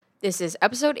This is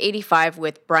episode 85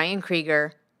 with Brian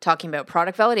Krieger talking about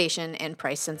product validation and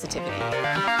price sensitivity.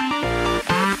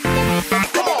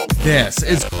 This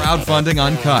is Crowdfunding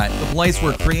Uncut, the place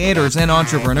where creators and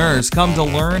entrepreneurs come to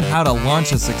learn how to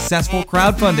launch a successful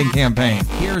crowdfunding campaign.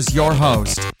 Here's your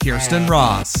host, Kirsten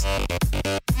Ross.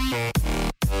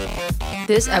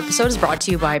 This episode is brought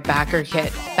to you by BackerKit.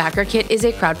 BackerKit is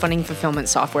a crowdfunding fulfillment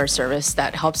software service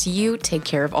that helps you take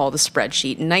care of all the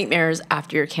spreadsheet nightmares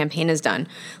after your campaign is done.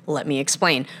 Let me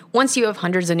explain. Once you have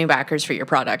hundreds of new backers for your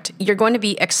product, you're going to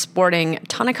be exporting a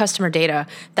ton of customer data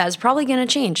that is probably going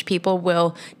to change. People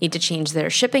will need to change their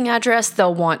shipping address.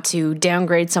 They'll want to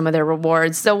downgrade some of their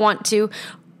rewards. They'll want to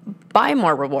buy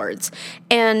more rewards.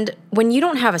 And when you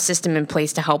don't have a system in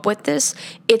place to help with this,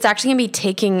 it's actually going to be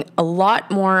taking a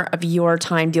lot more of your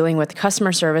time dealing with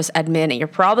customer service admin, and you're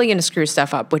probably going to screw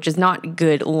stuff up, which is not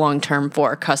good long-term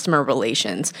for customer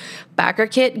relations.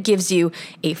 BackerKit gives you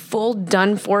a full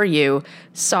done-for-you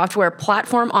software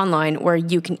platform online where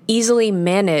you can easily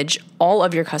manage all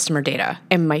of your customer data.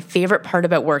 And my favorite part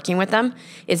about working with them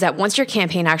is that once your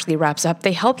campaign actually wraps up,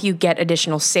 they help you get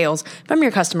additional sales from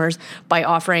your customers by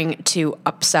offering to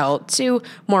upsell to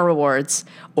more rewards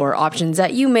or options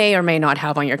that you may or may not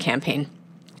have on your campaign.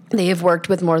 They have worked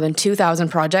with more than 2,000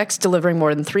 projects, delivering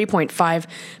more than 3.5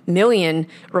 million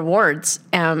rewards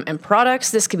and products.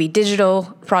 This could be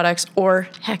digital products or,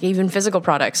 heck, even physical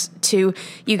products to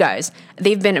you guys.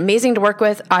 They've been amazing to work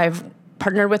with. I've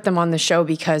partnered with them on the show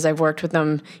because I've worked with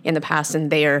them in the past and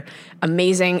they are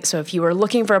amazing. So if you are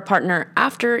looking for a partner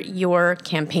after your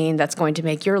campaign that's going to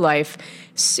make your life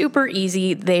super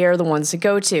easy, they are the ones to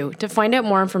go to. To find out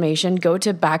more information, go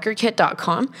to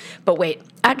backerkit.com. But wait,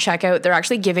 at checkout, they're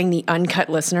actually giving the Uncut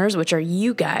listeners, which are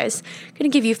you guys,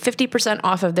 going to give you 50%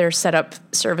 off of their setup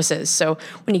services. So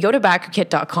when you go to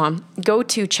backerkit.com, go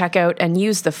to checkout and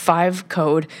use the 5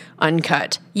 code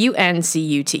UNCUT,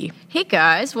 UNCUT. Hey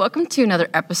guys, welcome to another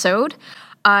episode.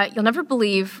 You'll never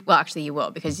believe, well, actually you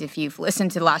will, because if you've listened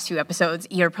to the last few episodes,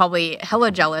 you're probably hella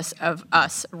jealous of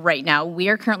us right now. We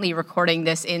are currently recording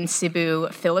this in Cebu,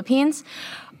 Philippines.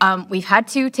 We've had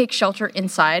to take shelter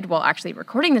inside while actually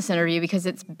recording this interview because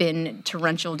it's been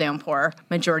torrential downpour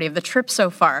majority of the trip so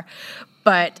far.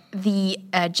 But the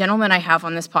gentleman I have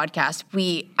on this podcast,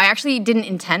 I actually didn't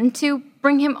intend to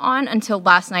bring him on until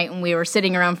last night when we were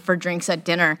sitting around for drinks at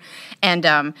dinner. And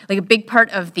like a big part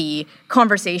of the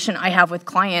conversation I have with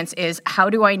clients is,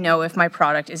 how do I know if my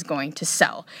product is going to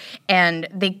sell? And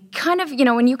they kind of,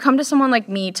 when you come to someone like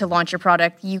me to launch your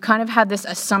product, you kind of have this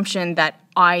assumption that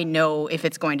I know if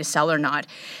it's going to sell or not.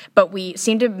 But we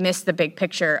seem to miss the big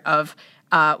picture of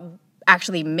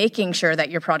actually making sure that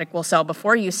your product will sell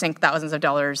before you sink thousands of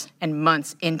dollars and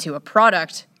months into a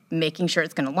product, making sure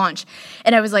it's going to launch.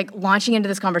 And I was like launching into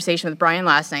this conversation with Brian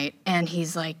last night, and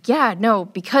he's like, yeah, no,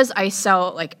 because I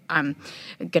sell,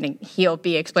 he'll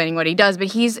be explaining what he does, but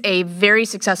he's a very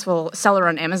successful seller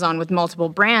on Amazon with multiple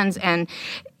brands. And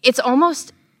it's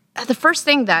almost the first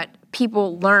thing that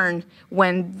people learn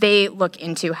when they look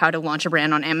into how to launch a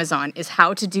brand on Amazon is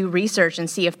how to do research and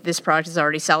see if this product is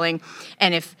already selling,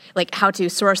 and if how to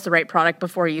source the right product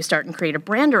before you start and create a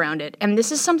brand around it. And this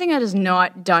is something that is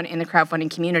not done in the crowdfunding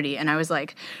community. And I was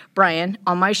like, Brian,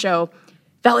 on my show,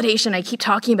 validation, I keep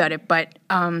talking about it, but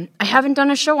I haven't done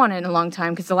a show on it in a long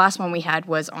time because the last one we had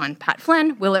was on Pat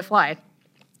Flynn, Will It Fly?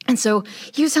 And so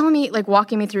he was telling me,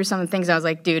 walking me through some of the things. I was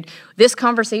like, dude, this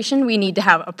conversation, we need to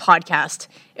have a podcast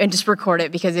and just record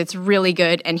it because it's really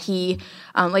good. And he,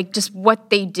 just what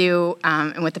they do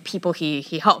and with the people he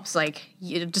helps,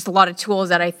 just a lot of tools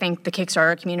that I think the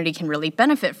Kickstarter community can really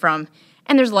benefit from.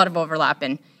 And there's a lot of overlap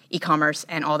in e-commerce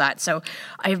and all that. So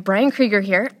I have Brian Krieger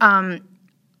here. I'm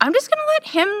just going to let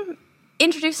him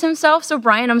introduce himself. So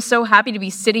Brian, I'm so happy to be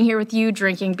sitting here with you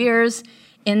drinking beers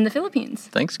in the Philippines.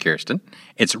 Thanks, Kirsten.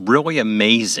 It's really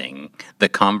amazing the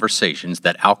conversations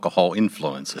that alcohol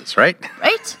influences, right?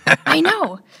 Right? I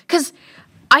know. Because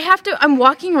I'm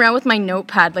walking around with my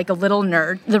notepad like a little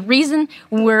nerd. The reason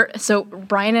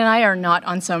Brian and I are not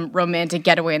on some romantic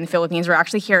getaway in the Philippines. We're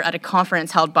actually here at a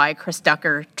conference held by Chris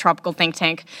Ducker, Tropical Think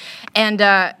Tank. And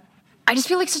I just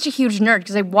feel like such a huge nerd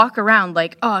because I walk around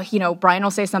Brian will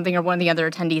say something or one of the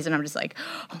other attendees, and I'm just like,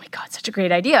 oh my God, such a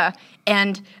great idea.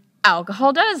 And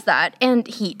alcohol does that, and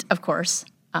heat, of course.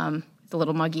 It's a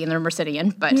little muggy in the room we're sitting in,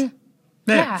 but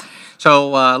yeah.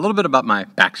 So a little bit about my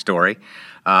backstory.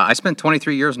 I spent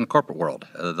 23 years in the corporate world.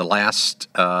 The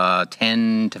last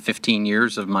 10 to 15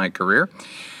 years of my career,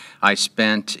 I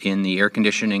spent in the air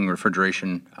conditioning,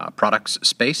 refrigeration products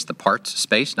space, the parts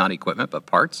space, not equipment, but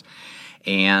parts.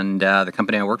 And the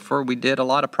company I worked for, we did a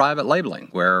lot of private labeling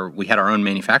where we had our own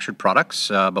manufactured products,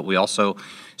 but we also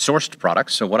sourced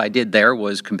products. So what I did there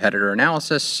was competitor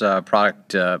analysis,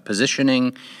 product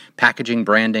positioning, packaging,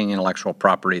 branding, intellectual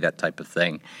property, that type of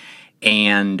thing.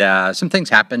 And some things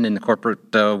happened in the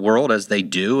corporate world, as they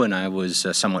do, and I was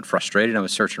somewhat frustrated. I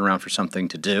was searching around for something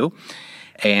to do.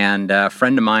 And a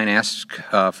friend of mine asked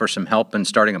for some help in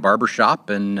starting a barber shop,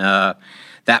 and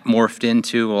that morphed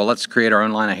into, well, let's create our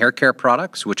own line of hair care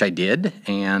products, which I did.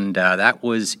 And that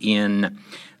was in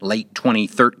late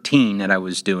 2013 that I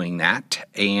was doing that.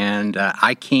 And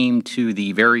I came to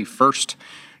the very first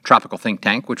Tropical Think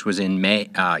Tank, which was in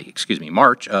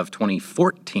March of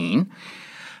 2014.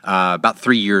 About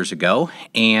 3 years ago,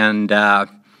 and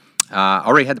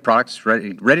already had the products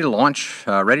ready to launch,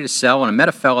 ready to sell. And I met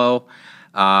a fellow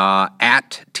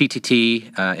at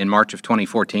TTT in March of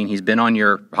 2014. He's been on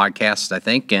your podcast, I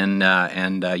think,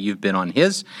 and you've been on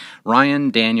his, Ryan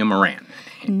Daniel Moran.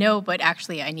 No, but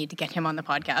actually, I need to get him on the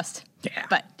podcast. Yeah.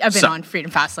 But I've been on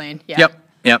Freedom Fastlane. Yeah.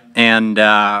 Yep. And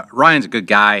Ryan's a good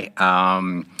guy.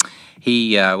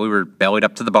 We were bellied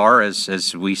up to the bar,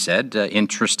 as we said.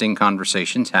 Interesting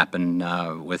conversations happen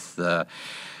with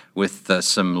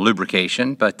some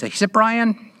lubrication. But he said,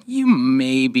 Brian, you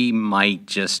might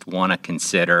just want to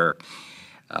consider,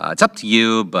 it's up to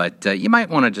you, but you might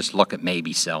want to just look at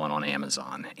maybe selling on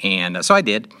Amazon. And so I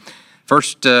did.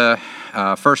 First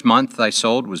month I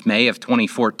sold was May of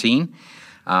 2014.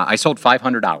 I sold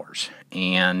 500 hours.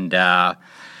 And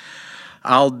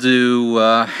I'll do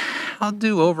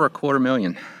over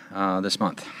 $250,000 this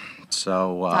month.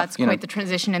 So that's quite the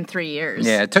transition in 3 years.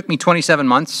 Yeah, it took me 27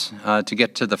 months to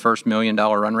get to the first $1 million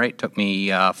run rate. It took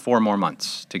me 4 more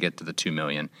months to get to the $2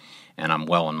 million, and I'm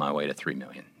well on my way to $3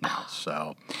 million now.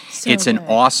 So it's an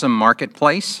awesome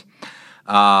marketplace.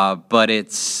 But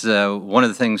it's one of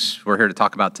the things we're here to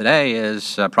talk about today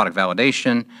is product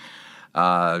validation.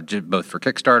 Both for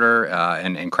Kickstarter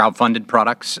and crowdfunded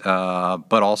products,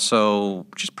 but also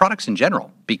just products in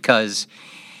general. Because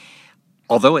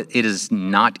although it is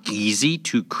not easy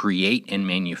to create and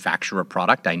manufacture a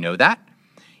product, I know that,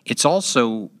 it's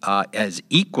also as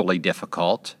equally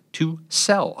difficult to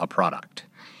sell a product.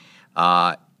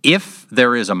 If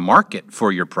there is a market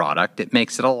for your product, it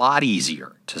makes it a lot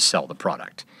easier to sell the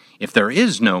product. If there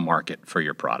is no market for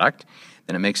your product,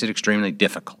 then it makes it extremely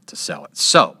difficult to sell it.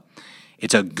 So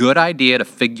it's a good idea to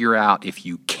figure out if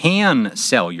you can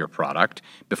sell your product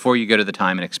before you go to the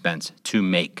time and expense to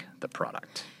make the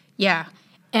product. Yeah.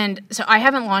 And so I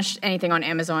haven't launched anything on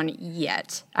Amazon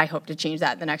yet. I hope to change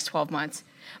that in the next 12 months.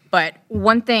 But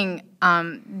one thing,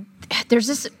 there's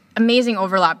this amazing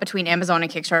overlap between Amazon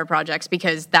and Kickstarter projects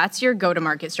because that's your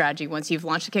go-to-market strategy. Once you've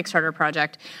launched a Kickstarter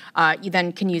project, you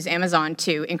then can use Amazon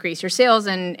to increase your sales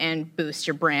and boost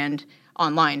your brand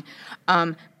online.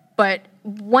 But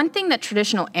one thing that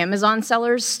traditional Amazon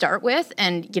sellers start with,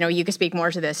 and you can speak more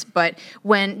to this, but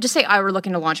just say I were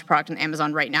looking to launch a product on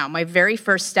Amazon right now, my very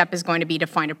first step is going to be to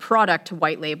find a product to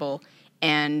white label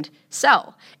and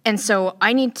sell. And so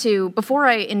I need to, before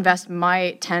I invest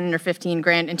my 10 or 15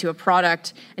 grand into a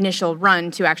product initial run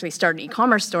to actually start an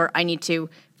e-commerce store, I need to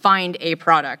find a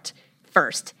product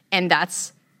first. And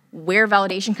that's where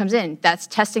validation comes in. That's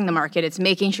testing the market. It's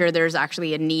making sure there's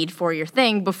actually a need for your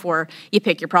thing before you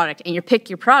pick your product. And you pick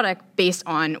your product based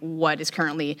on what is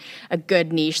currently a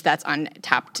good niche that's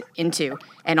untapped into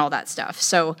and all that stuff.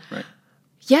 So,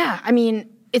 Yeah, I mean,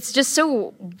 it's just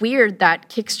so weird that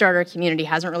Kickstarter community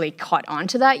hasn't really caught on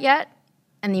to that yet.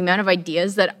 And the amount of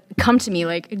ideas that come to me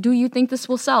like, do you think this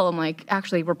will sell? I'm like,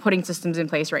 actually, we're putting systems in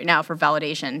place right now for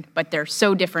validation, but they're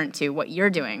so different to what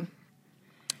you're doing.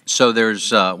 So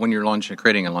there's, when you're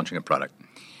creating and launching a product,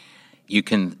 you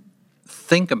can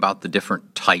think about the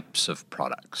different types of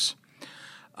products.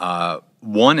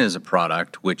 One is a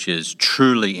product which is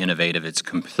truly innovative. It's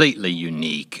completely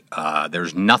unique.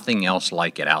 There's nothing else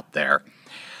like it out there.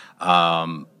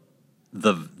 The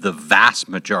vast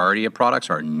majority of products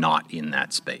are not in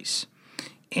that space.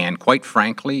 And quite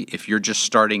frankly, if you're just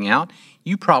starting out,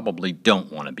 you probably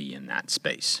don't want to be in that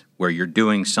space where you're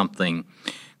doing something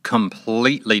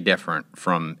completely different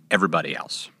from everybody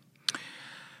else.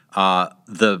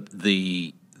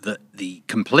 The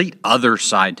complete other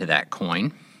side to that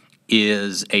coin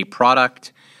is a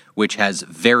product which has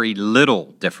very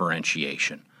little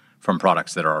differentiation from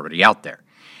products that are already out there.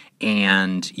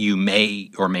 And you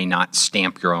may or may not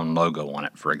stamp your own logo on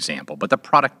it, for example. But the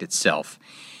product itself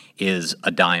is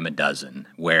a dime a dozen,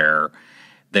 where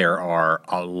there are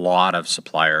a lot of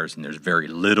suppliers and there's very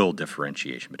little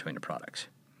differentiation between the products.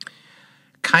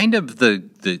 Kind of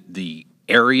the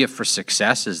area for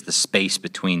success is the space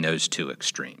between those two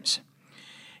extremes.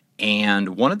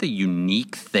 And one of the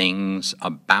unique things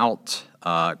about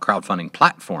crowdfunding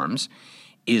platforms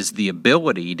is the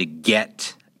ability to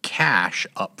get cash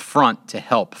up front to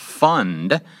help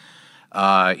fund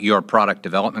your product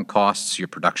development costs, your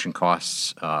production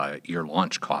costs, your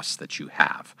launch costs that you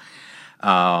have.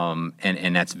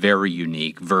 And that's very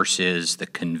unique versus the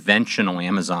conventional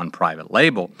Amazon private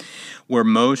label, where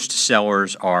most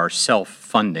sellers are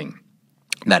self-funding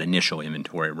that initial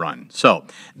inventory run. So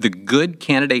the good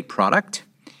candidate product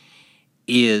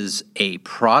is a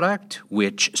product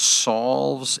which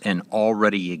solves an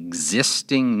already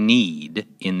existing need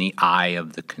in the eye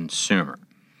of the consumer.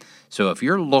 So if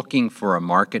you're looking for a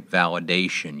market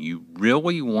validation, you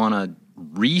really want to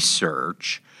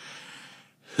research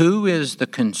who is the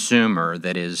consumer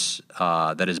that is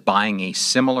buying a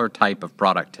similar type of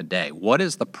product today. What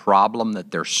is the problem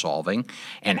that they're solving,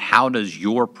 and how does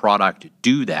your product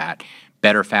do that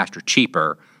better, faster,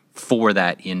 cheaper for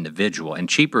that individual? And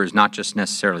cheaper is not just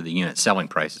necessarily the unit selling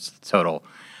price, it's the total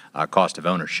cost of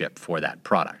ownership for that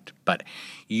product. But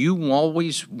you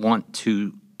always want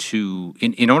to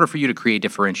in order for you to create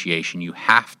differentiation, you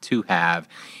have to have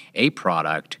a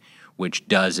product which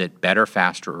does it better,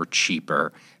 faster, or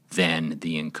cheaper than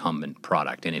the incumbent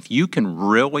product. And if you can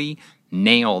really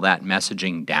nail that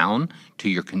messaging down to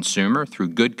your consumer through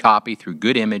good copy, through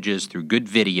good images, through good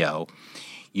video,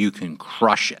 you can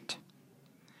crush it.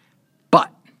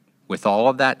 But with all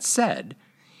of that said,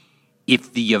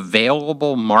 if the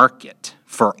available market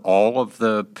for all of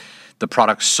the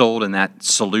products sold in that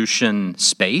solution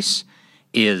space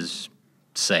is,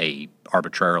 say,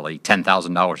 arbitrarily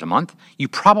 $10,000 a month, you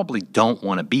probably don't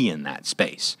want to be in that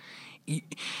space.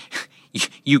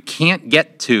 You can't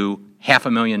get to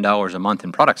 $500,000 a month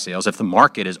in product sales if the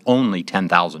market is only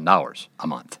 $10,000 a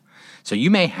month. So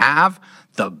you may have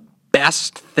the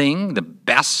best thing, the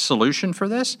best solution for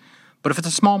this, but if it's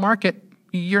a small market,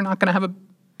 you're not going to have a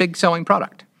big selling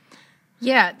product.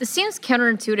 Yeah, this seems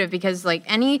counterintuitive because, like,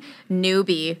 any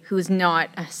newbie who's not,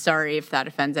 sorry if that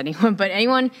offends anyone, but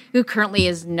anyone who currently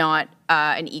is not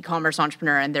an e-commerce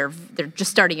entrepreneur and they're just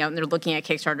starting out and they're looking at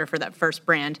Kickstarter for that first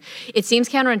brand, it seems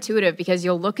counterintuitive because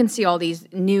you'll look and see all these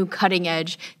new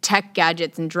cutting-edge tech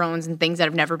gadgets and drones and things that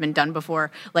have never been done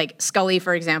before, like Scully,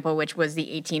 for example, which was the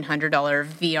 $1,800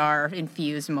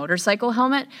 VR-infused motorcycle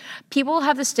helmet. People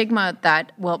have the stigma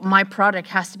that, well, my product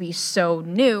has to be so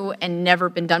new and never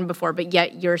been done before, but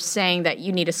yet you're saying that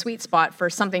you need a sweet spot for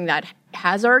something that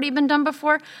has already been done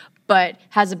before, but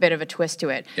has a bit of a twist to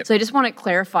it. Yep. So I just want to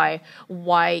clarify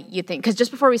why you think, because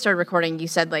just before we started recording, you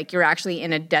said like you're actually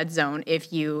in a dead zone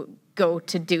if you go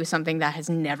to do something that has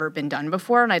never been done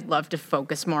before. And I'd love to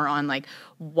focus more on like,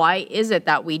 why is it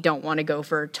that we don't want to go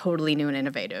for totally new and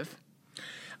innovative?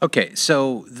 Okay,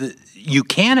 so you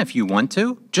can if you want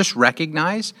to. Just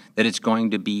recognize that it's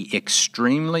going to be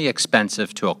extremely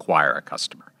expensive to acquire a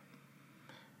customer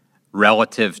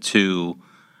relative to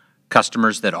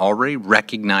customers that already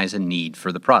recognize a need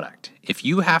for the product. If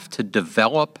you have to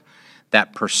develop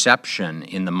that perception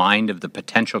in the mind of the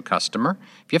potential customer,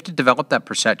 if you have to develop that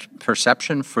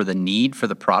perception for the need for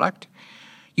the product,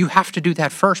 you have to do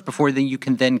that first before you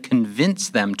can then convince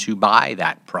them to buy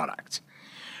that product.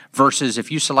 Versus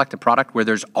if you select a product where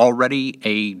there's already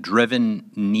a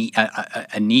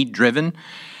need driven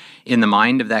in the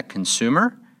mind of that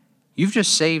consumer, you've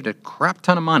just saved a crap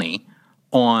ton of money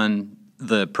on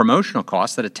the promotional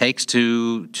costs that it takes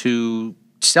to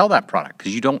sell that product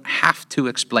because you don't have to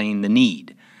explain the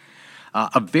need.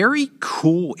 A very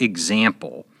cool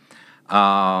example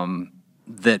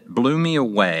that blew me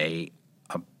away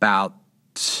about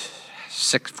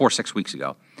 6 weeks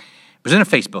ago. It was in a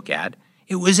Facebook ad.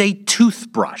 It was a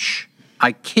toothbrush.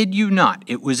 I kid you not.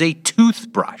 It was a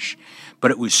toothbrush,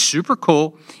 but it was super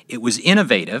cool. It was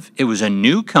innovative. It was a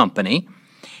new company,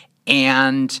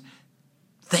 and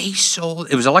they sold,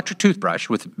 it was an electric toothbrush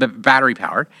with battery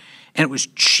powered, and it was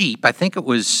cheap. I think it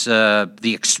was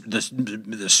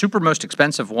the super most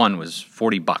expensive one was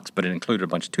 $40, but it included a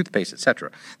bunch of toothpaste,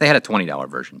 etc. They had a $20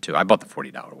 version too. I bought the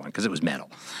 $40 one because it was metal.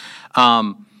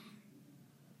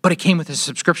 But it came with a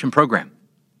subscription program.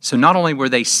 So not only were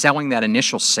they selling that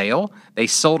initial sale, they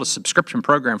sold a subscription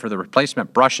program for the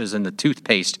replacement brushes and the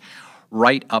toothpaste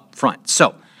right up front.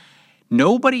 So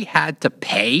nobody had to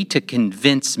pay to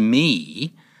convince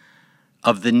me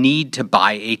of the need to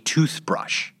buy a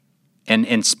toothbrush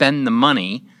and spend the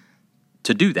money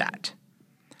to do that.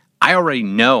 I already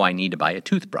know I need to buy a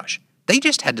toothbrush. They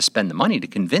just had to spend the money to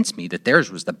convince me that theirs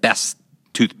was the best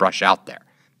toothbrush out there.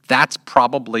 That's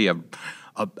probably a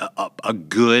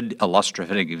good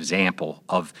illustrative example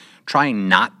of trying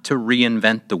not to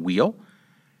reinvent the wheel,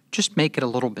 just make it a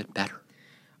little bit better.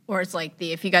 Or it's like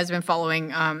if you guys have been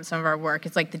following some of our work,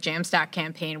 it's like the Jamstack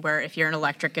campaign where if you're an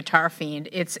electric guitar fiend,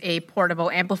 it's a portable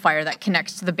amplifier that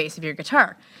connects to the base of your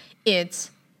guitar.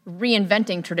 It's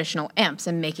reinventing traditional amps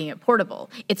and making it portable.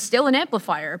 It's still an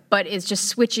amplifier, but it's just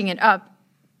switching it up,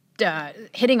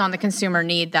 hitting on the consumer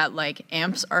need that like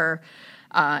amps are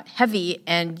heavy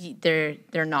and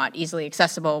they're not easily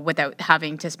accessible without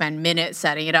having to spend minutes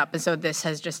setting it up. And so this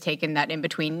has just taken that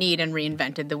in-between need and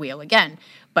reinvented the wheel again.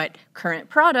 But current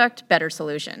product, better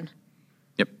solution.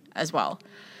 Yep. As well.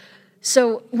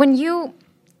 So when you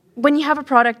have a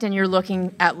product and you're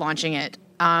looking at launching it,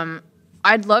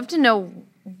 I'd love to know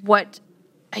what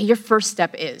your first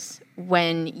step is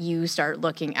when you start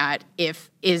looking at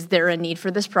is there a need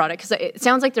for this product? Because it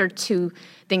sounds like there are two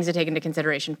things to take into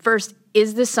consideration. First,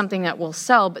 is this something that will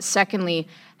sell? But secondly,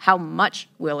 how much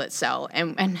will it sell?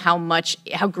 And how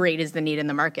great is the need in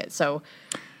the market? So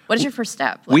what is your first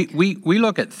step? We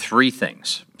look at three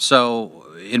things. So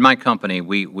in my company,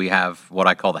 we have what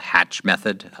I call the hatch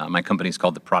method. My company is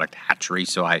called the Product Hatchery,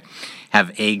 so I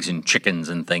have eggs and chickens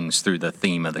and things through the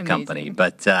theme of the company.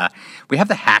 But we have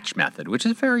the hatch method, which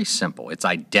is very simple. It's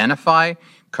identify,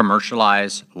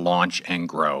 commercialize, launch, and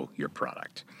grow your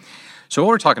product. So what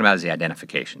we're talking about is the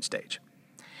identification stage.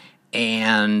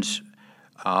 And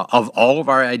of all of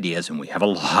our ideas, and we have a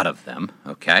lot of them,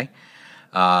 okay,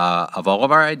 of all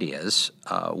of our ideas,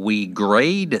 we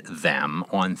grade them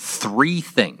on three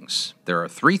things. There are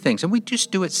three things, and we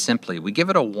just do it simply. We give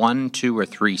it a 1, 2, or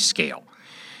 3 scale.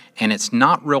 And it's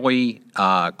not really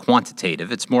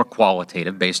quantitative. It's more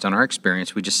qualitative based on our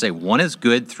experience. We just say 1 is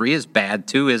good, 3 is bad,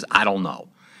 2 is I don't know.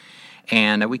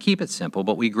 And we keep it simple,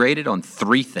 but we grade it on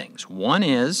 3 things. One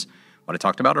is, what I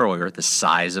talked about earlier, the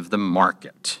size of the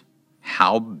market.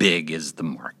 How big is the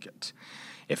market?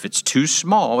 If it's too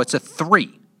small, it's a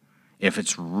 3. If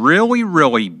it's really,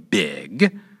 really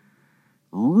big,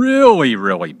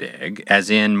 as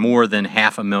in more than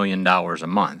 $500,000 a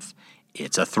month,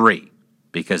 it's a 3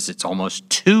 because it's almost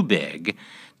too big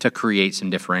to create some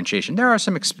differentiation. There are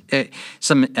some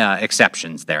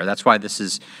exceptions there. That's why this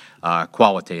is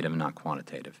qualitative and not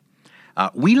quantitative.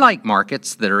 We like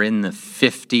markets that are in the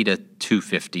 $50,000 to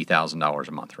 $250,000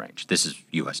 a month range. This is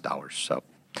U.S. dollars, so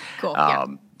cool.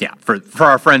 Yeah, for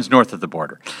our friends north of the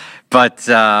border. But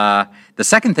the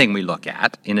second thing we look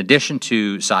at, in addition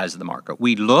to size of the market,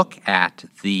 we look at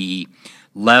the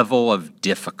level of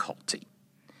difficulty.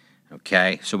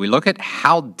 Okay, so we look at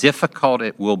how difficult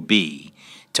it will be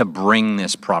to bring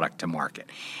this product to market.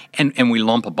 And we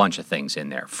lump a bunch of things in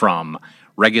there, from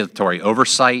regulatory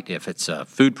oversight, if it's a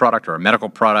food product or a medical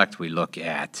product. We look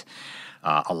at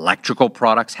electrical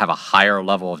products have a higher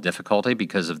level of difficulty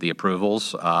because of the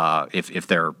approvals. If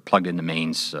they're plugged into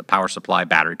mains power supply,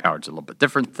 battery powered is a little bit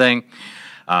different thing.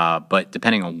 But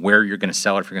depending on where you're going to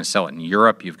sell it, if you're going to sell it in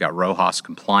Europe, you've got RoHS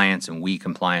compliance and WEEE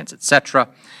compliance, etc.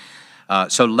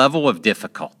 So level of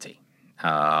difficulty,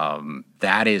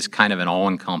 that is kind of an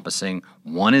all-encompassing.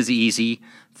 1 is easy,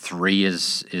 3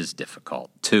 is difficult,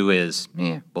 2 is,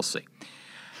 we'll see.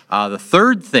 The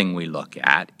third thing we look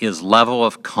at is level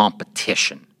of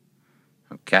competition,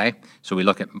 okay? So we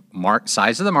look at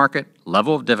size of the market,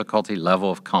 level of difficulty,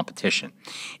 level of competition.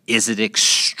 Is it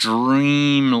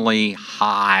extremely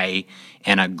high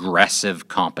and aggressive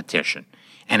competition?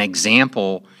 An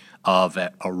example of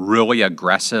a really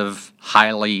aggressive,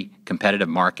 highly competitive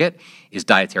market is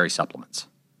dietary supplements,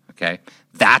 okay?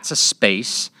 That's a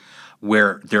space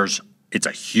where it's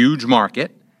a huge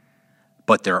market,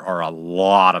 but there are a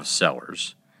lot of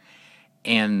sellers.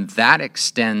 And that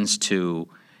extends to,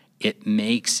 it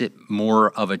makes it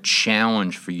more of a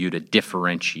challenge for you to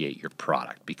differentiate your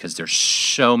product because there's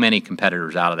so many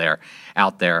competitors out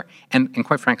there, and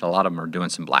quite frankly, a lot of them are doing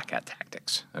some black hat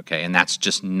tactics, okay? And that's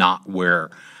just not where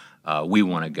we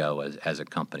want to go as a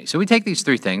company. So we take these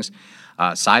 3 things,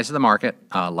 size of the market,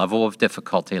 level of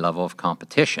difficulty, level of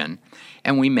competition,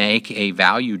 and we make a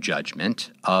value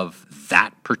judgment of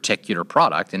that particular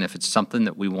product. And if it's something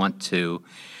that we want to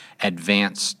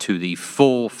advance to the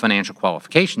full financial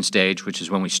qualification stage, which is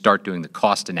when we start doing the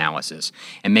cost analysis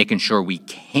and making sure we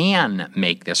can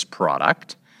make this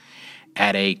product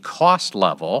at a cost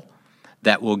level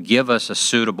that will give us a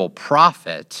suitable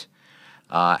profit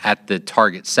at the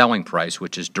target selling price,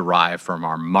 which is derived from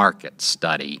our market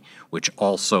study, which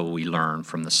also we learn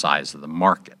from the size of the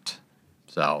market.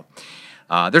 So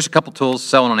there's a couple tools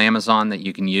selling on Amazon that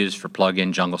you can use for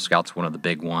plug-in. Jungle Scout's one of the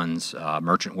big ones.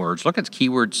 Merchant Words. Look at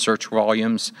keyword search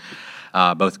volumes,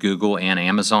 both Google and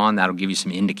Amazon. That'll give you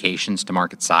some indications to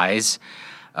market size.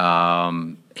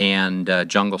 And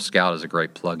Jungle Scout is a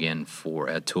great plug-in for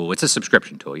a tool. It's a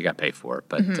subscription tool. You got to pay for it,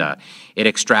 but it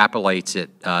extrapolates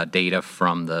data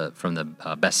from the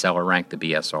bestseller rank, the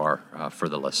BSR, for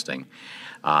the listing.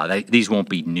 These won't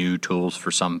be new tools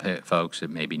for some folks. It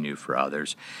may be new for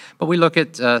others. But we look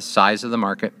at size of the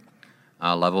market,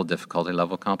 level of difficulty,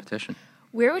 level of competition.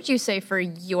 Where would you say for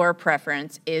your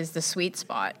preference is the sweet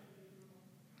spot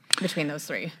between those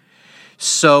three?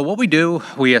 So what we do,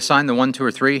 we assign the 1, 2,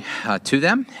 or 3 to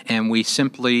them, and we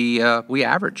simply we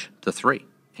average the 3.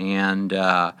 And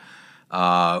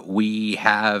we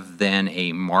have then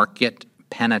a market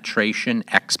penetration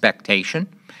expectation,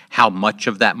 how much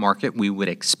of that market we would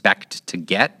expect to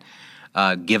get,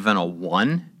 given a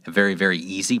 1, a very, very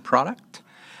easy product,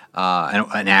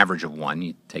 an average of 1.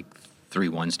 You take 3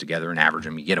 1s together and average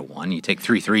them, you get a 1. You take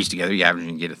 3 3s together, you average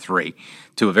them, you get a 3.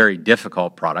 To a very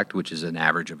difficult product, which is an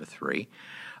average of a 3.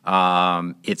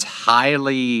 It's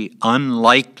highly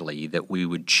unlikely that we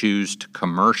would choose to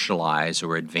commercialize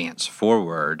or advance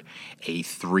forward a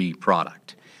 3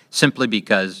 product, simply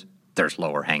because there's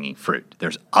lower hanging fruit.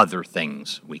 There's other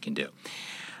things we can do.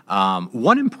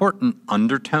 One important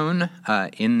undertone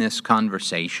in this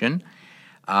conversation,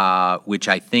 which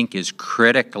I think is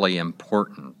critically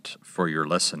important for your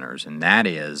listeners, and that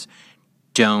is,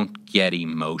 don't get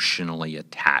emotionally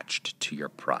attached to your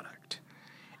product.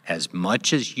 As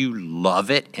much as you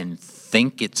love it and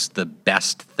think it's the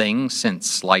best thing since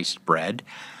sliced bread,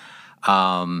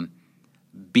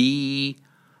 be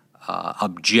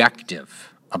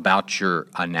objective about your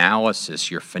analysis,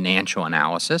 your financial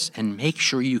analysis, and make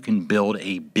sure you can build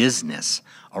a business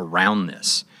around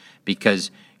this,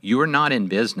 because you're not in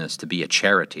business to be a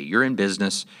charity. You're in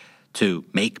business to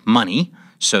make money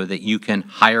so that you can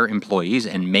hire employees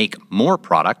and make more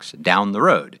products down the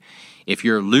road. If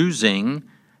you're losing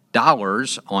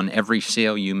dollars on every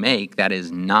sale you make, that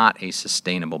is not a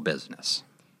sustainable business.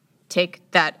 Take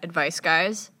that advice,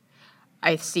 guys.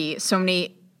 I see so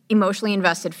many emotionally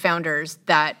invested founders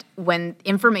that when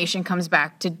information comes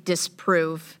back to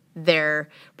disprove their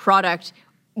product,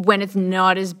 when it's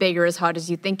not as big or as hot as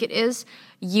you think it is,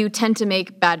 you tend to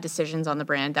make bad decisions on the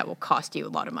brand that will cost you a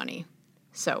lot of money.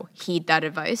 So heed that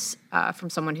advice from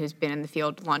someone who's been in the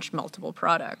field, launched multiple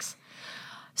products.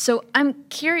 So I'm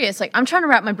curious, I'm trying to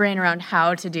wrap my brain around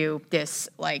how to do this.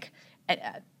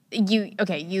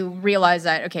 You realize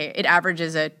that, it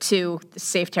averages a 2,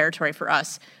 safe territory for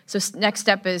us. So next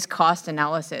step is cost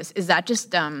analysis. Is that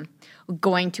just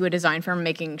going to a design firm,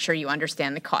 making sure you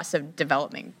understand the cost of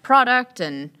developing product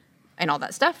and all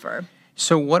that stuff? Or?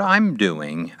 So what I'm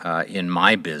doing in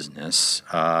my business,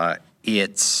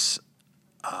 it's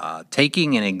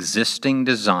taking an existing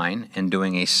design and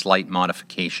doing a slight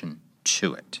modification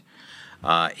to it.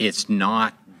 It's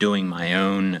not doing my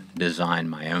own design,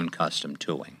 my own custom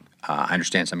tooling. I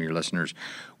understand some of your listeners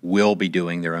will be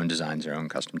doing their own designs, their own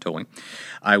custom tooling.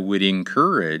 I would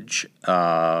encourage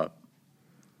to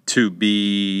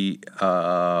be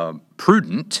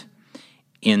prudent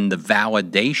in the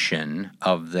validation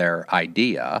of their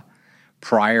idea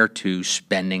prior to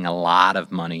spending a lot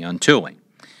of money on tooling.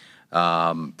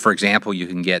 For example, you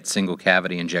can get single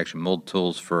cavity injection mold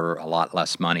tools for a lot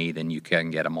less money than you can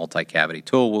get a multi-cavity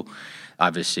tool.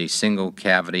 Obviously, single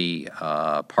cavity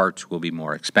parts will be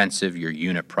more expensive. Your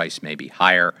unit price may be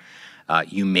higher.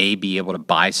 You may be able to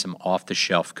buy some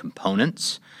off-the-shelf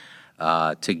components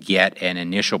to get an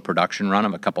initial production run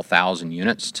of a couple thousand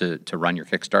units to run your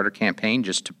Kickstarter campaign,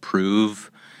 just to prove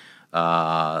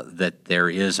that there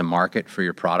is a market for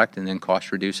your product, and then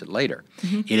cost reduce it later.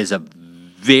 Mm-hmm. It is a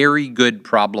very good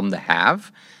problem to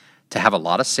have a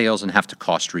lot of sales and have to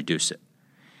cost reduce it.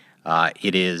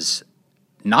 It is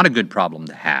not a good problem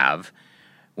to have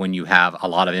when you have a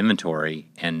lot of inventory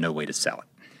and no way to sell it.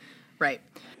 Right.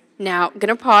 Now,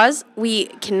 gonna pause. We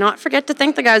cannot forget to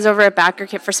thank the guys over at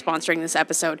BackerKit for sponsoring this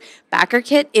episode.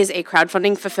 BackerKit is a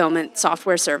crowdfunding fulfillment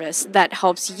software service that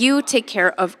helps you take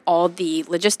care of all the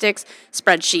logistics,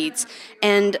 spreadsheets,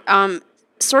 and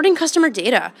sorting customer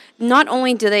data. Not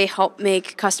only do they help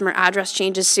make customer address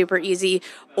changes super easy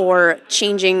or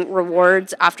changing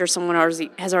rewards after someone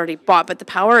has already bought, but the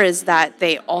power is that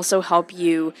they also help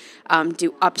you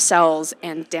do upsells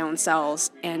and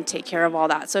downsells and take care of all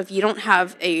that. So if you don't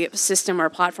have a system or a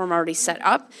platform already set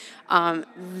up,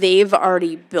 they've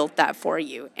already built that for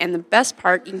you. And the best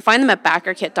part, you can find them at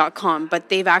backerkit.com, but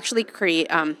they've actually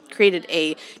created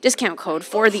a discount code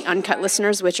for the Uncut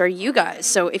listeners, which are you guys.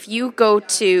 So if you go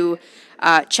to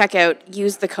checkout,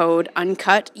 use the code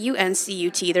UNCUT,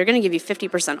 UNCUT, they're going to give you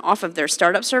 50% off of their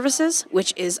startup services,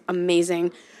 which is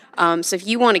amazing. So if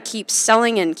you want to keep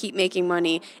selling and keep making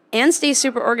money and stay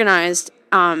super organized,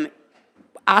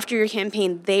 after your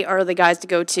campaign, they are the guys to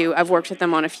go to. I've worked with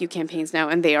them on a few campaigns now,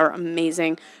 and they are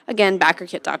amazing. Again,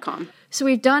 backerkit.com. So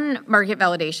we've done market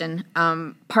validation.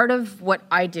 Part of what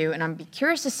I do, and I'm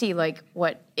curious to see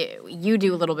what you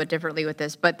do a little bit differently with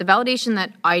this, but the validation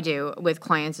that I do with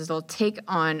clients is they'll take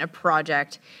on a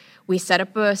project. We set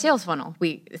up a sales funnel.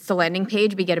 It's the landing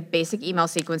page. We get a basic email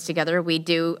sequence together. We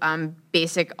do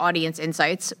basic audience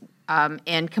insights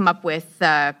and come up with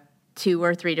 2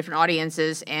 or 3 different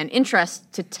audiences and interests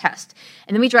to test.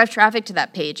 And then we drive traffic to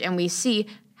that page and we see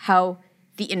how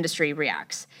the industry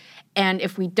reacts. And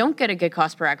if we don't get a good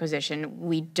cost per acquisition,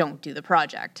 we don't do the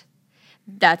project.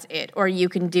 That's it. Or you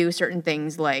can do certain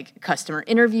things like customer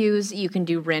interviews. You can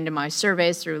do randomized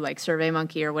surveys through like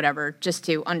SurveyMonkey or whatever, just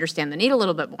to understand the need a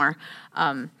little bit more.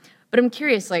 But I'm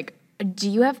curious, do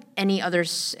you have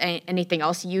anything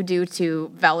else you do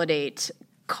to validate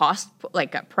cost,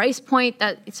 like a price point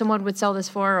that someone would sell this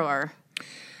for, or?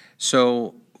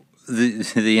 So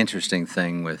the interesting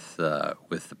thing with the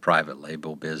private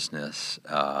label business,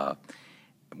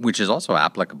 which is also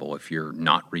applicable if you're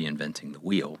not reinventing the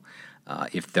wheel,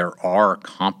 if there are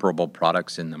comparable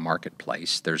products in the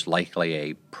marketplace, there's likely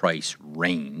a price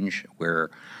range where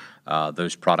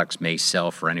those products may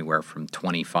sell for anywhere from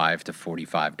 $25 to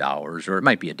 $45, or it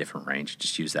might be a different range.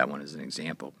 Just use that one as an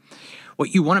example.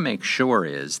 What you want to make sure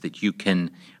is that you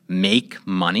can make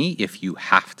money if you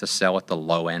have to sell at the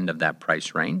low end of that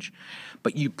price range,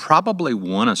 but you probably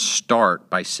want to start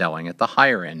by selling at the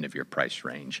higher end of your price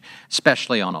range,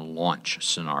 especially on a launch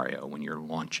scenario when you're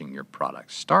launching your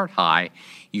product. Start high.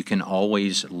 You can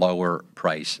always lower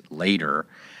price later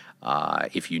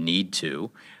if you need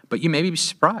to, but you may be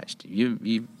surprised.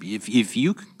 If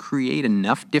you can create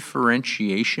enough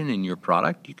differentiation in your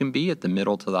product, you can be at the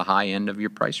middle to the high end of your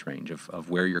price range of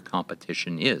where your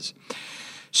competition is.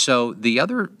 So the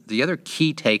other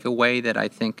key takeaway that I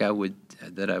think I would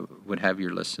have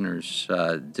your listeners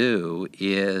do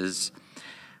is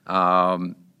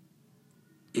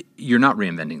you're not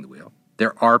reinventing the wheel.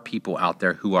 There are people out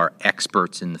there who are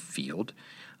experts in the field.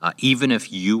 Even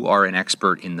if you are an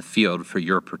expert in the field for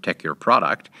your particular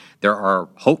product, there are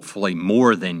hopefully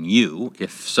more than you.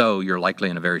 If so, you're likely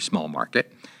in a very small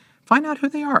market. Find out who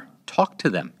they are. Talk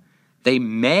to them. They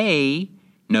may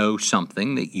know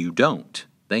something that you don't.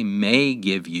 They may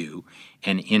give you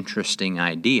an interesting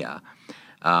idea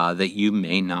that you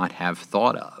may not have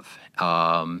thought of.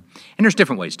 And there's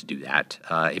different ways to do that.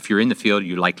 If you're in the field,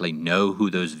 you likely know who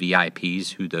those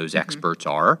VIPs, who those experts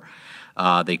are.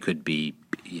 They could be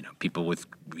people with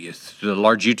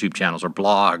large YouTube channels or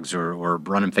blogs or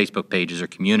running Facebook pages or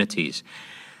communities.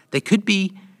 They could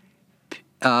be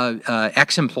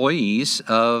ex-employees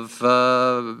of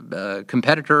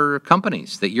competitor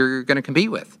companies that you're going to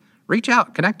compete with. Reach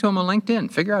out, connect to them on LinkedIn,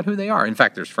 figure out who they are. In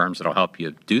fact, there's firms that will help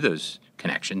you do those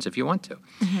connections if you want to.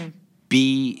 Mm-hmm.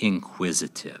 Be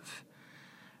inquisitive.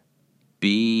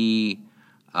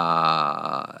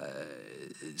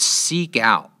 Seek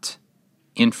out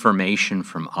information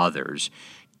from others.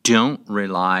 Don't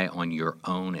rely on your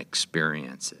own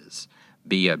experiences.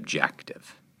 Be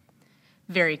objective.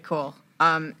 Very cool.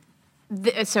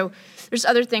 So there's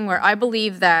other thing where I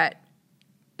believe that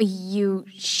you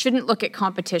shouldn't look at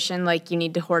competition like you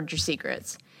need to hoard your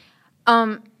secrets.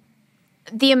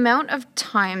 The amount of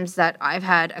times that I've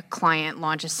had a client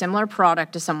launch a similar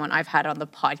product to someone I've had on the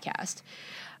podcast,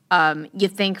 you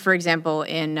think, for example,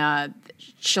 in the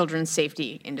children's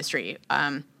safety industry,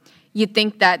 you'd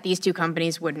think that these two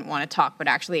companies wouldn't want to talk, but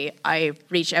actually I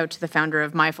reached out to the founder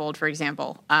of MyFold, for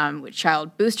example, with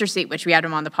Child Booster Seat, which we had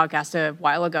him on the podcast a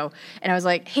while ago, and I was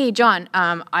like, hey, John,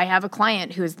 I have a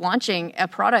client who's launching a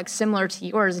product similar to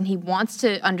yours, and he wants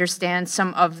to understand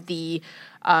some of the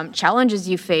challenges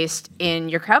you faced in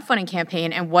your crowdfunding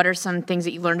campaign, and what are some things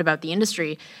that you learned about the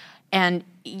industry. And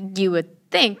you would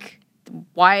think,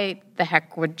 why the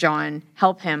heck would John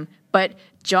help him? But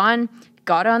John's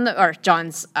COO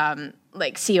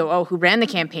who ran the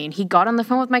campaign, he got on the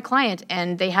phone with my client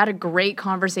and they had a great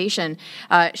conversation,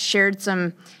 shared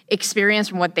some experience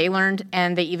from what they learned,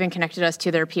 and they even connected us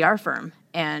to their PR firm.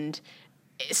 And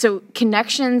so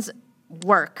connections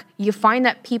work. You find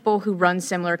that people who run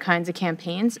similar kinds of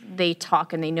campaigns, they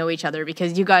talk and they know each other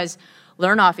because you guys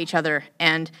learn off each other.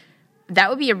 And that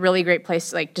would be a really great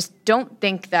place. Just don't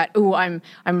think that, I'm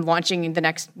launching the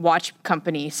next watch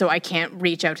company, so I can't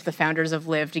reach out to the founders of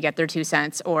Liv to get their 2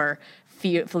 cents, or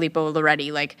Filippo Loretti.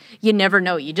 You never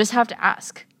know. You just have to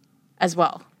ask as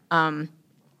well.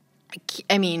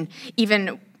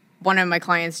 Even one of my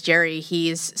clients, Jerry,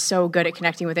 he's so good at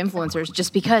connecting with influencers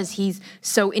just because he's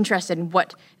so interested in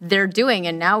what they're doing.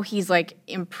 And now he's like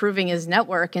improving his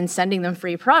network and sending them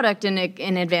free product in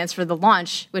advance for the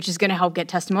launch, which is going to help get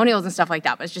testimonials and stuff like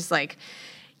that. But it's just like,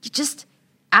 you just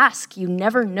ask. You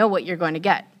never know what you're going to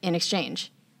get in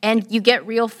exchange. And you get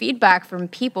real feedback from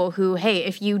people who, hey,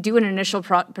 if you do an initial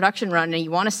production run and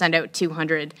you want to send out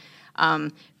 200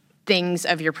 things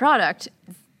of your product,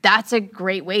 that's a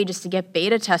great way just to get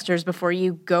beta testers before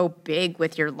you go big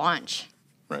with your launch.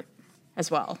 Right.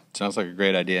 As well. Sounds like a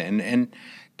great idea. And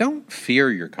don't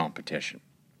fear your competition.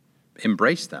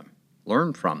 Embrace them,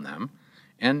 learn from them,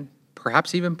 and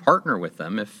perhaps even partner with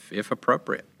them if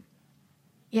appropriate.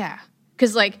 Yeah.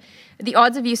 Because, like, the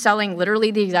odds of you selling literally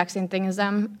the exact same thing as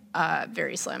them,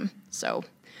 very slim. So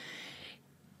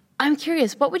I'm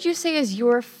curious, what would you say is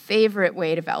your favorite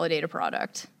way to validate a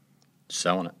product?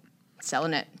 Selling it.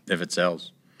 Selling it. If it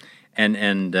sells.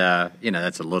 And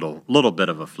that's a little bit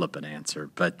of a flippant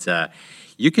answer, but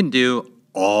you can do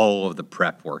all of the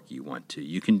prep work you want to.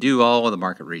 You can do all of the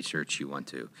market research you want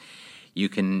to. You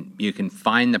can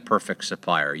find the perfect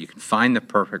supplier. You can find the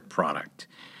perfect product.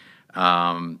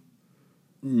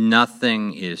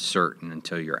 Nothing is certain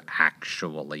until you're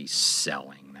actually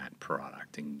selling that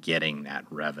product and getting that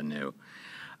revenue.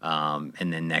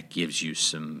 And then that gives you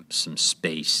some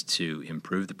space to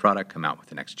improve the product, come out with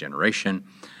the next generation,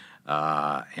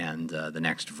 and the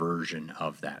next version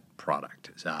of that product.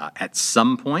 At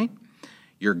some point,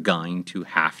 you're going to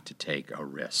have to take a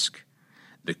risk.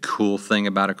 The cool thing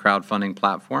about a crowdfunding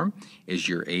platform is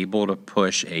you're able to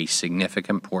push a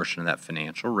significant portion of that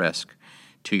financial risk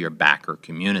to your backer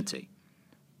community,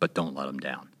 but don't let them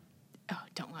down. Oh,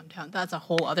 don't let them down. That's a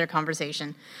whole other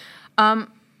conversation. One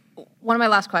of my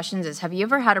last questions is, have you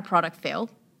ever had a product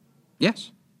fail? Yes.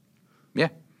 Yeah.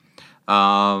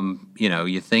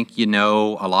 You think you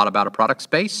know a lot about a product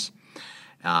space,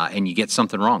 and you get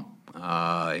something wrong.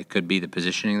 It could be the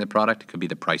positioning of the product. It could be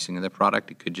the pricing of the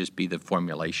product. It could just be the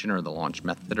formulation or the launch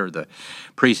method or the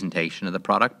presentation of the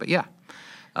product. But yeah,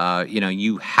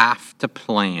 you have to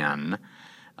plan.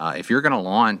 If you're going to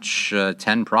launch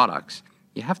 10 products,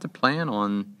 you have to plan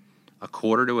on a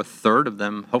quarter to a third of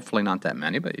them, hopefully not that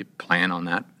many, but you plan on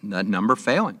that number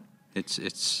failing. It's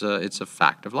a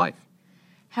fact of life.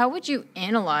 How would you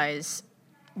analyze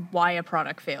why a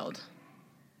product failed?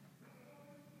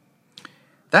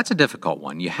 That's a difficult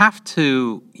one. You have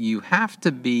to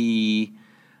be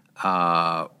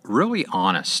really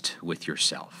honest with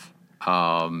yourself.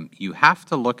 You have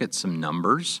to look at some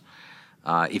numbers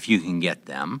if you can get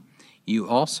them. You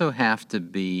also have to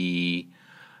be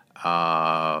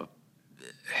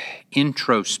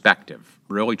introspective,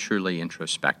 really truly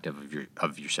introspective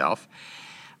of yourself.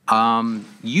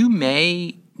 You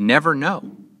may never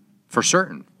know for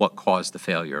certain what caused the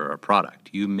failure of a product.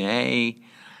 You may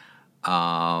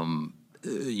have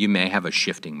a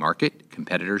shifting market.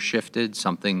 Competitors shifted,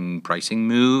 pricing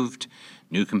moved,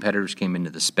 new competitors came into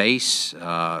the space.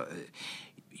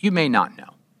 You may not know,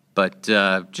 but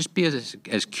just be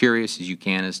as curious as you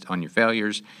can on your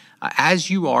failures as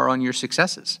you are on your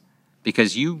successes,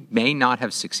 because you may not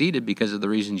have succeeded because of the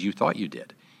reasons you thought you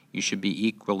did. You should be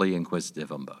equally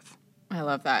inquisitive on both. I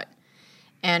love that.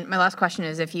 And my last question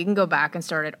is, if you can go back and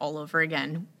start it all over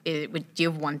again, do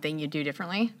you have one thing you'd do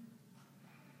differently?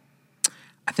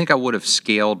 I think I would have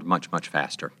scaled much, much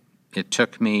faster. It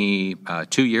took me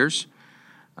 2 years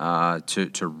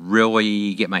to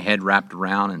really get my head wrapped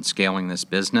around in scaling this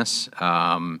business.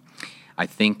 I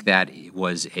think that it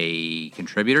was a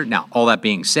contributor. Now, all that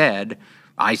being said,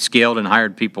 I scaled and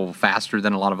hired people faster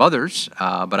than a lot of others,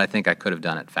 but I think I could have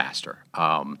done it faster.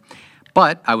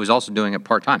 But I was also doing it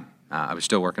part-time. I was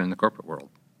still working in the corporate world.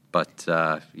 But,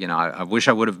 I wish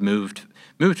I would have moved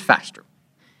faster.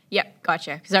 Yeah,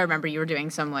 gotcha. Because I remember you were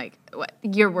doing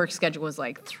your work schedule was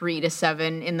 3 to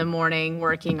 7 in the morning,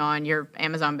 working on your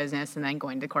Amazon business and then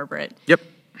going to corporate. Yep.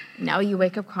 Now you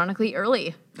wake up chronically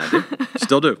early. I do.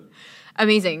 Still do.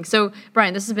 Amazing. So,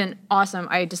 Brian, this has been awesome.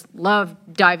 I just love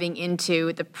diving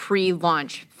into the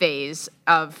pre-launch phase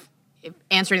of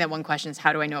answering that one question is,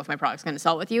 how do I know if my product's going to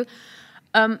sell with you?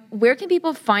 Where can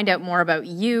people find out more about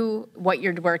you, what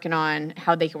you're working on,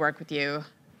 how they can work with you?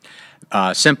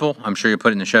 Simple. I'm sure you'll put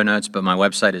it in the show notes, but my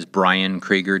website is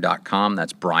briankrieger.com.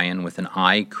 That's Brian with an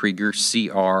I, Krieger,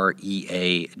 Creager,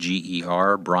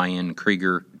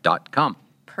 briankrieger.com.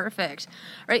 Perfect.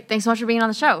 All right. Thanks so much for being on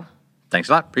the show. Thanks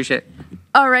a lot. Appreciate it.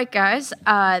 All right, guys,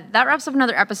 that wraps up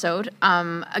another episode.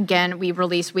 Again, we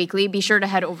release weekly. Be sure to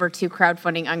head over to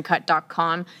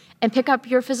crowdfundinguncut.com and pick up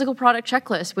your physical product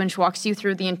checklist, which walks you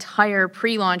through the entire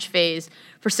pre-launch phase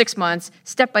for 6 months,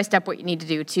 step by step what you need to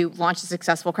do to launch a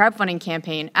successful crowdfunding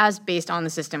campaign as based on the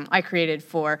system I created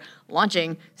for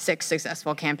launching 6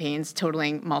 successful campaigns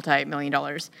totaling multi-million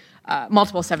dollars,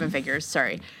 multiple 7 figures,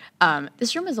 sorry.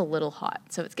 This room is a little hot,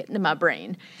 so it's getting to my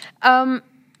brain.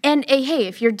 And hey,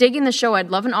 if you're digging the show, I'd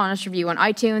love an honest review on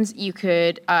iTunes. You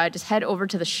could just head over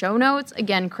to the show notes.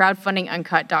 Again,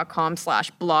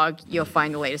 crowdfundinguncut.com/blog. You'll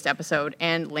find the latest episode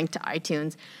and link to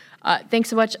iTunes. Thanks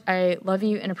so much. I love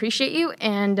you and appreciate you.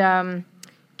 And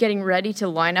getting ready to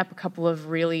line up a couple of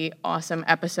really awesome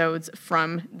episodes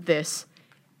from this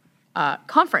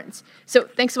conference. So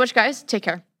thanks so much, guys. Take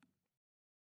care.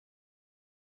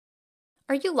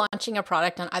 Are you launching a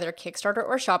product on either Kickstarter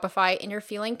or Shopify and you're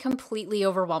feeling completely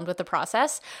overwhelmed with the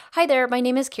process? Hi there, my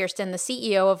name is Kirsten, the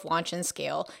CEO of Launch and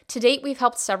Scale. To date, we've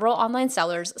helped several online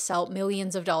sellers sell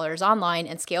millions of dollars online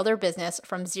and scale their business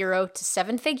from 0 to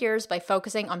 7 figures by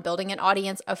focusing on building an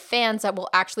audience of fans that will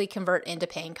actually convert into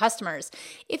paying customers.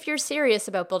 If you're serious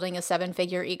about building a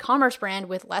 7-figure e-commerce brand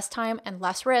with less time and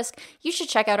less risk, you should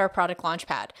check out our product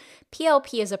Launchpad.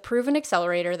 PLP is a proven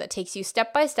accelerator that takes you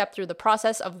step by step through the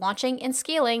process of launching and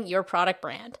scaling your product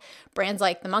brand. Brands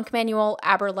like the Monk Manual,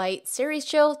 AberLight, Series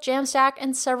Chill, Jamstack,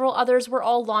 and several others were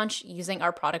all launched using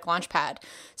our product Launchpad.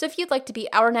 So if you'd like to be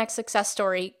our next success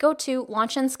story, go to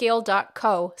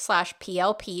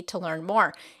launchandscale.co/PLP to learn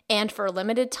more. And for a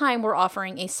limited time, we're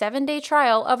offering a 7-day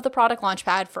trial of the product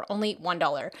Launchpad for only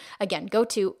 $1. Again, go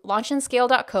to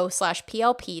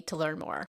launchandscale.co/PLP to learn more.